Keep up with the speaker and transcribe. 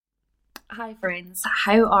Hi friends,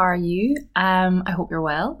 how are you? I hope you're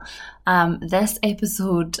well. This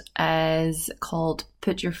episode is called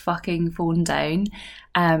Put Your Fucking Phone Down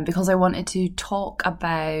because I wanted to talk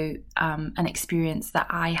about an experience that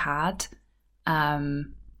I had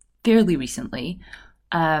fairly recently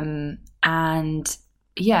and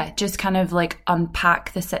yeah, just kind of like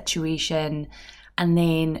unpack the situation and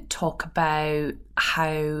then talk about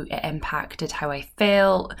how it impacted how I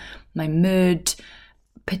felt, my mood,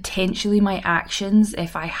 potentially my actions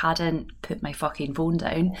if I hadn't put my fucking phone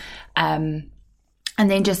down. And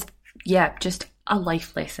then just a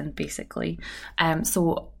life lesson basically.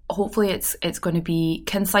 So hopefully it's going to be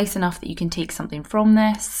concise enough that you can take something from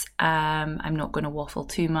this. I'm not going to waffle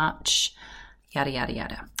too much, yada yada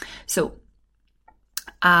yada. So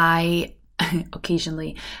I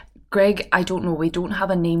occasionally, Greg, I don't know, we don't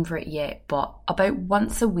have a name for it yet, but about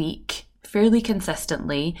once a week, fairly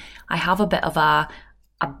consistently, I have a bit of a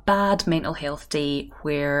bad mental health day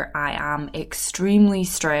where I am extremely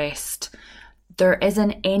stressed. There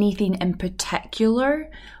isn't anything in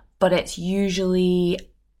particular, but it's usually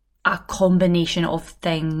a combination of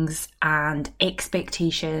things and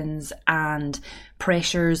expectations and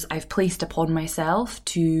pressures I've placed upon myself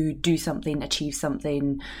to do something, achieve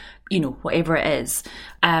something, whatever it is.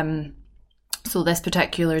 So this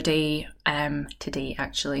particular day, today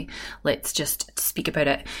actually, let's just speak about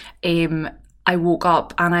it. I woke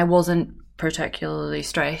up and I wasn't particularly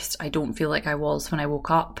stressed. I don't feel like I was when I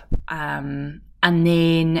woke up. And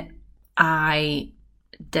then I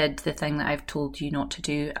did the thing that I've told you not to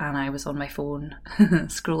do, and I was on my phone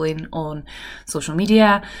scrolling on social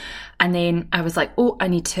media. And then I was like, oh, I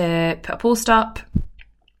need to put a post up,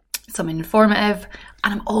 something informative.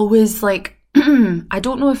 And I'm always like, I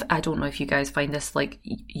don't know if you guys find this like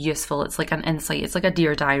useful. It's like an insight. It's like a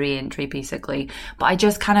Dear Diary entry basically. But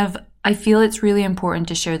I feel it's really important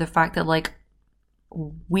to share the fact that like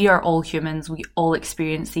we are all humans. We all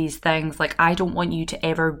experience these things. Like I don't want you to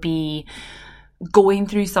ever be going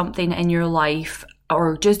through something in your life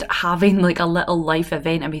or just having like a little life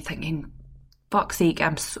event and be thinking, fuck's sake,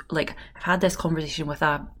 I've had this conversation with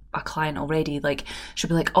a client already. Like she'll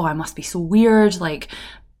be like, oh, I must be so weird. Like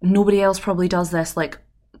nobody else probably does this. Like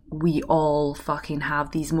we all fucking have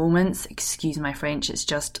these moments. Excuse my French, it's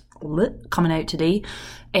just coming out today.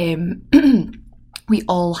 We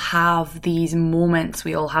all have these moments,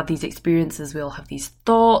 we all have these experiences, we all have these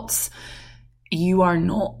thoughts. You are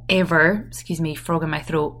not ever, excuse me, frog in my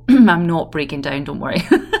throat, I'm not breaking down, don't worry.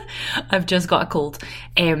 I've just got a cold.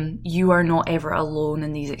 You are not ever alone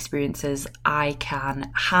in these experiences. I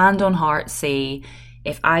can hand on heart say,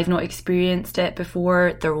 if I've not experienced it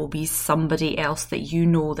before, there will be somebody else that you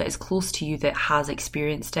know that is close to you that has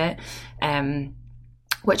experienced it.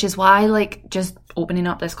 Which is why, like, just opening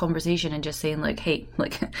up this conversation and just saying, like, hey,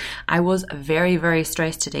 like, I was very, very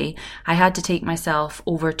stressed today. I had to take myself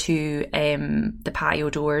over to the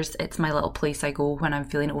patio doors. It's my little place I go when I'm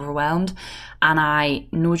feeling overwhelmed. And I,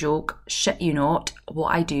 no joke, shit you not,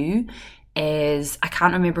 what I do is, I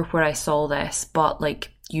can't remember where I saw this, but,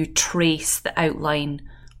 like, you trace the outline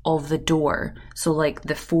of the door. So, like,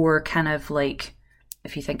 the four kind of, like,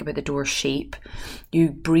 if you think about the door shape,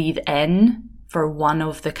 you breathe in for one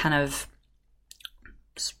of the kind of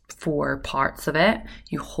four parts of it.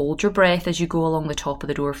 You hold your breath as you go along the top of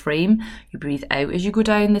the door frame. You breathe out as you go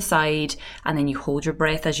down the side, and then you hold your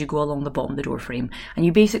breath as you go along the bottom of the door frame. And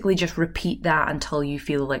you basically just repeat that until you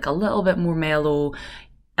feel like a little bit more mellow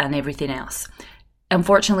and everything else.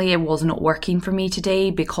 Unfortunately, it was not working for me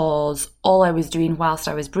today because all I was doing whilst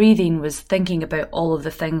I was breathing was thinking about all of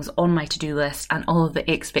the things on my to-do list and all of the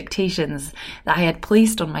expectations that I had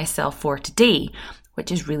placed on myself for today, which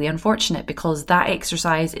is really unfortunate because that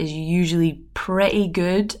exercise is usually pretty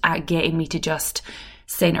good at getting me to just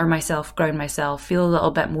center myself, ground myself, feel a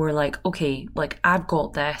little bit more like, okay, like I've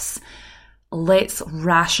got this. Let's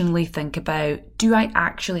rationally think about, do I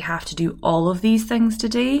actually have to do all of these things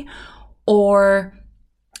today? Or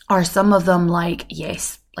are some of them like,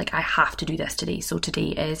 yes, like I have to do this today. So today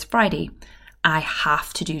is Friday. I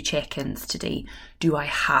have to do check-ins today. Do I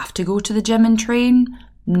have to go to the gym and train?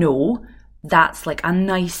 No. That's like a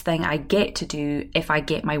nice thing I get to do if I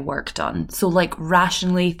get my work done. So like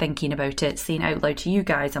rationally thinking about it, saying out loud to you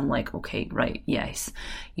guys, I'm like, okay, right, yes,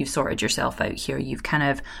 you've sorted yourself out here. You've kind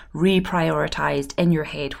of reprioritized in your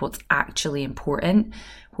head what's actually important.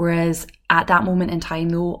 Whereas at that moment in time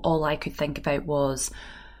though, all I could think about was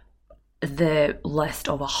the list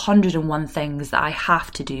of 101 things that I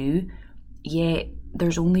have to do, yet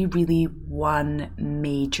there's only really one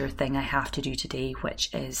major thing I have to do today,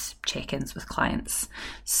 which is check-ins with clients.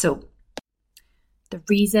 So the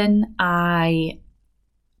reason I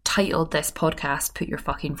titled this podcast, Put Your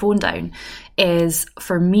Fucking Phone Down, is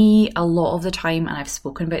for me a lot of the time, and I've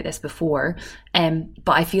spoken about this before,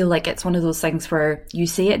 but I feel like it's one of those things where you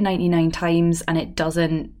say it 99 times and it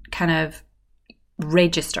doesn't kind of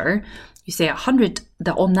register. You say 100,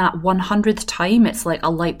 that on that 100th time, it's like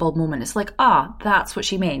a light bulb moment. It's like, that's what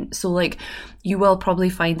she meant. So like, you will probably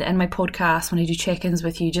find that in my podcast, when I do check-ins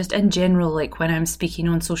with you, just in general, like when I'm speaking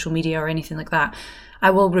on social media or anything like that, I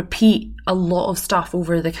will repeat a lot of stuff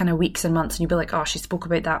over the kind of weeks and months, and you'll be like, she spoke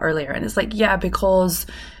about that earlier. And it's like, yeah, because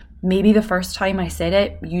maybe the first time I said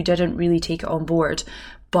it, you didn't really take it on board.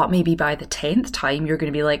 But maybe by the 10th time, you're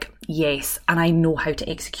going to be like, yes, and I know how to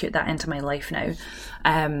execute that into my life now.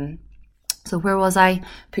 So where was I?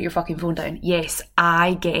 Put your fucking phone down. Yes,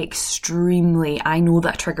 I know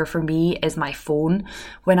that a trigger for me is my phone.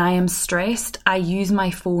 When I am stressed, I use my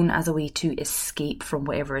phone as a way to escape from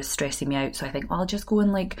whatever is stressing me out. So I think, I'll just go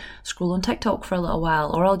and like scroll on TikTok for a little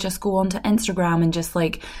while, or I'll just go onto Instagram and just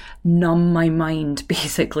like numb my mind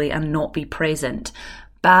basically and not be present.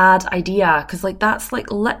 Bad idea, because like that's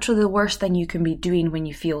like literally the worst thing you can be doing when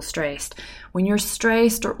you feel stressed. When you're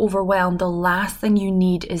stressed or overwhelmed, the last thing you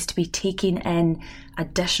need is to be taking in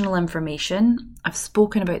additional information. I've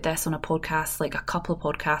spoken about this on a podcast like a couple of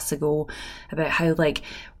podcasts ago about how like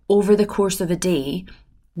over the course of a day,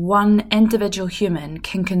 one individual human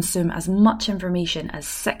can consume as much information as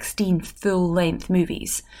 16 full-length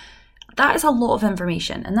movies. That is a lot of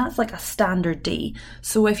information, and that's like a standard day.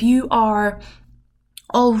 So if you are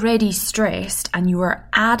already stressed and you are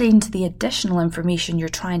adding to the additional information you're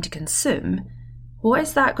trying to consume, what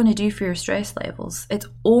is that going to do for your stress levels? It's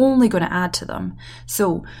only going to add to them.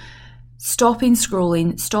 So stopping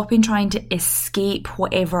scrolling, stopping trying to escape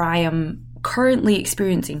whatever I am currently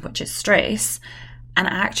experiencing, which is stress, and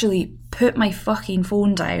actually put my fucking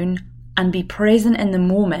phone down and be present in the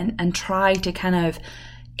moment and try to kind of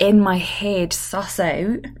in my head suss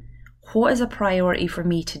out what is a priority for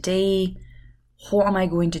me today. What am I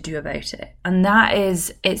going to do about it? And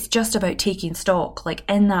it's just about taking stock, like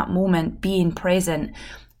in that moment, being present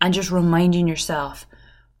and just reminding yourself,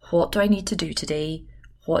 what do I need to do today?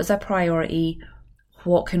 What is a priority?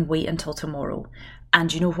 What can wait until tomorrow?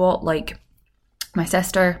 And you know what? Like my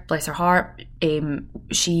sister, bless her heart,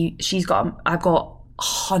 I've got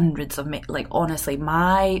hundreds of, like honestly,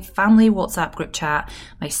 my family WhatsApp group chat,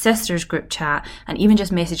 my sister's group chat, and even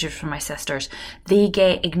just messages from my sisters, they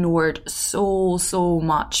get ignored so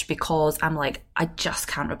much because I'm like, I just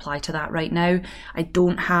can't reply to that right now. I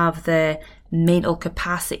don't have the mental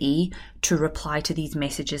capacity to reply to these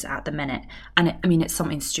messages at the minute. And it's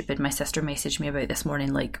something stupid. My sister messaged me about this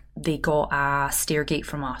morning, like they got a Stairgate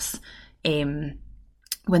from us when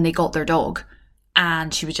they got their dog.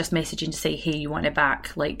 And she was just messaging to say, hey, you want it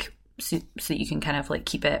back, like, so that you can kind of like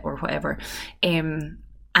keep it or whatever. And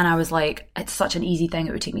I was like, it's such an easy thing.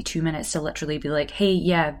 It would take me 2 minutes to literally be like, hey,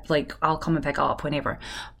 yeah, like I'll come and pick it up whenever.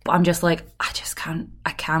 But I'm just like,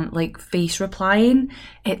 I can't like face replying.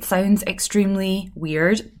 It sounds extremely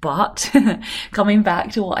weird, but coming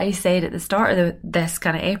back to what I said at the start of this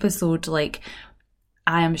kind of episode, like,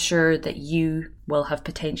 I am sure that you will have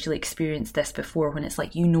potentially experienced this before when it's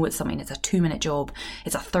like, it's something, it's a 2-minute job,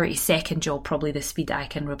 it's a 30-second job, probably the speed that I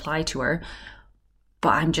can reply to her, but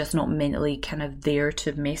I'm just not mentally kind of there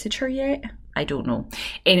to message her yet. I don't know.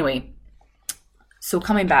 Anyway, so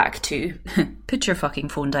coming back to put your fucking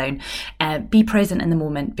phone down, be present in the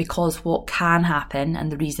moment, because what can happen,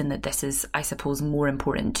 and the reason that this is, I suppose, more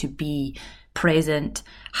important to be present,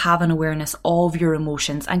 have an awareness of your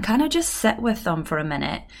emotions and kind of just sit with them for a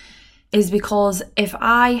minute, is because if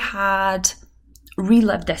I had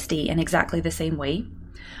relived this day in exactly the same way,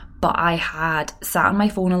 but I had sat on my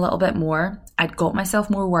phone a little bit more, I'd got myself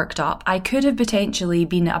more worked up, I could have potentially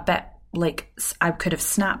been a bit like, I could have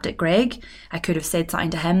snapped at Greg, I could have said something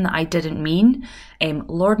to him that I didn't mean.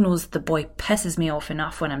 Lord knows the boy pisses me off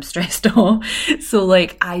enough when I'm stressed off. So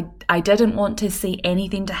like, I didn't want to say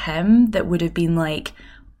anything to him that would have been like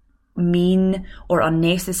mean or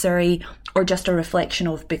unnecessary, or just a reflection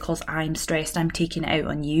of, because I'm stressed, I'm taking it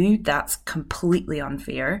out on you. That's completely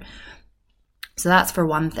unfair. So that's for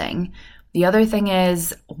one thing. The other thing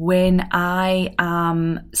is, when I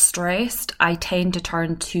am stressed, I tend to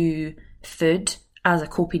turn to food as a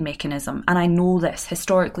coping mechanism. And I know this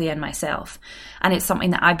historically in myself. And it's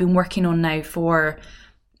something that I've been working on now for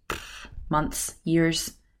months,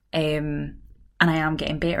 years. And I am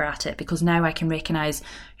getting better at it, because now I can recognise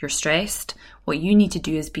you're stressed. What you need to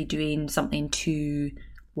do is be doing something to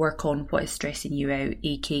work on what is stressing you out,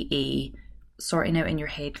 aka sorting out in your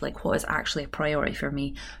head, like, what is actually a priority for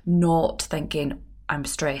me, not thinking, I'm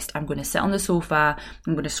stressed, I'm going to sit on the sofa,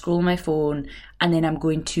 I'm going to scroll on my phone, and then I'm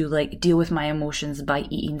going to like deal with my emotions by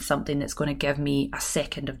eating something that's going to give me a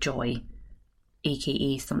second of joy,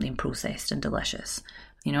 aka something processed and delicious,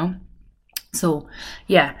 you know? So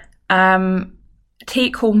yeah,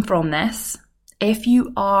 take home from this, if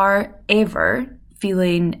you are ever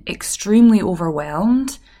feeling extremely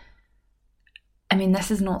overwhelmed, I mean,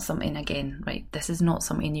 this is not something, again, right? This is not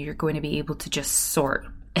something you're going to be able to just sort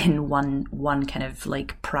in one kind of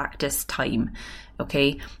like practice time,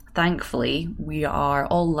 okay? Thankfully, we are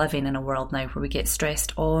all living in a world now where we get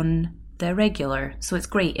stressed on the regular. So it's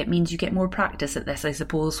great. It means you get more practice at this, I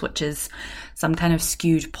suppose, which is some kind of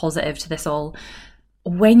skewed positive to this all.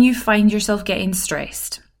 When you find yourself getting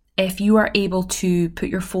stressed, if you are able to put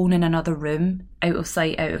your phone in another room, out of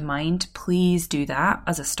sight, out of mind, please do that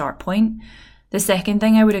as a start point. The second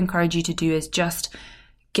thing I would encourage you to do is just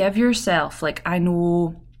give yourself, like, I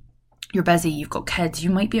know you're busy, you've got kids, you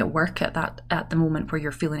might be at work at the moment where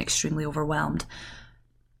you're feeling extremely overwhelmed.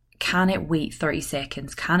 Can it wait 30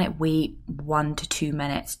 seconds? Can it wait 1 to 2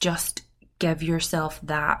 minutes? Just give yourself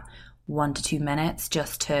that 1 to 2 minutes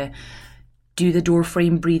just to do the door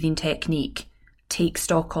frame breathing technique. Take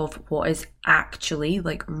stock of what is actually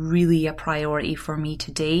like really a priority for me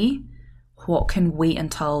today. What can wait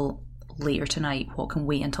until later tonight? What can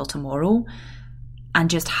wait until tomorrow? And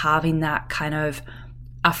just having that kind of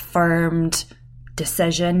affirmed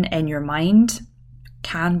decision in your mind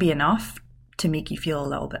can be enough to make you feel a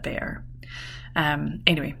little bit better.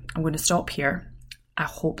 Anyway, I'm going to stop here. I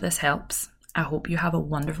hope this helps. I hope you have a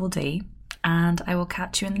wonderful day, and I will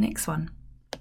catch you in the next one.